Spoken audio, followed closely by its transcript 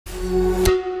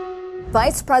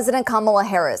Vice President Kamala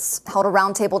Harris held a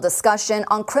roundtable discussion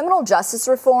on criminal justice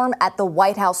reform at the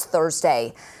White House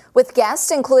Thursday, with guests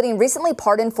including recently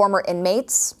pardoned former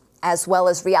inmates, as well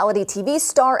as reality TV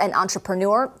star and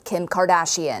entrepreneur Kim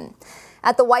Kardashian.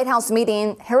 At the White House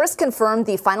meeting, Harris confirmed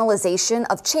the finalization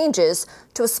of changes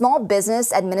to a Small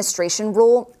Business Administration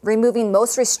rule, removing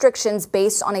most restrictions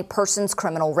based on a person's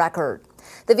criminal record.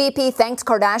 The VP thanked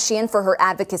Kardashian for her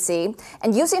advocacy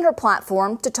and using her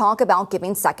platform to talk about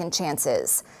giving second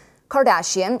chances.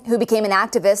 Kardashian, who became an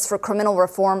activist for criminal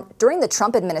reform during the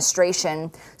Trump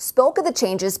administration, spoke of the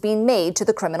changes being made to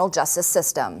the criminal justice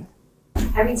system.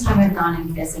 Every time I've gone and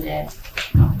visited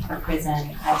a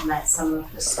prison, I've met some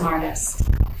of the smartest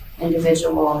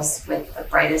individuals with the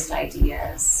brightest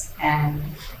ideas, and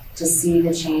to see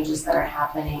the changes that are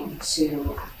happening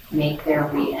to make their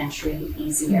re-entry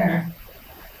easier,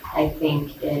 I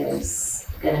think is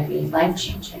going to be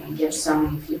life-changing and give so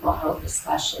many people hope,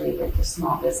 especially with the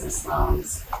small business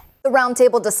loans. The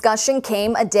roundtable discussion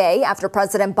came a day after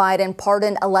President Biden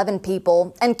pardoned 11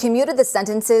 people and commuted the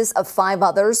sentences of 5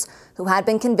 others who had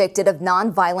been convicted of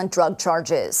nonviolent drug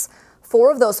charges.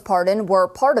 4 of those pardoned were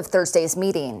part of Thursday's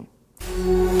meeting.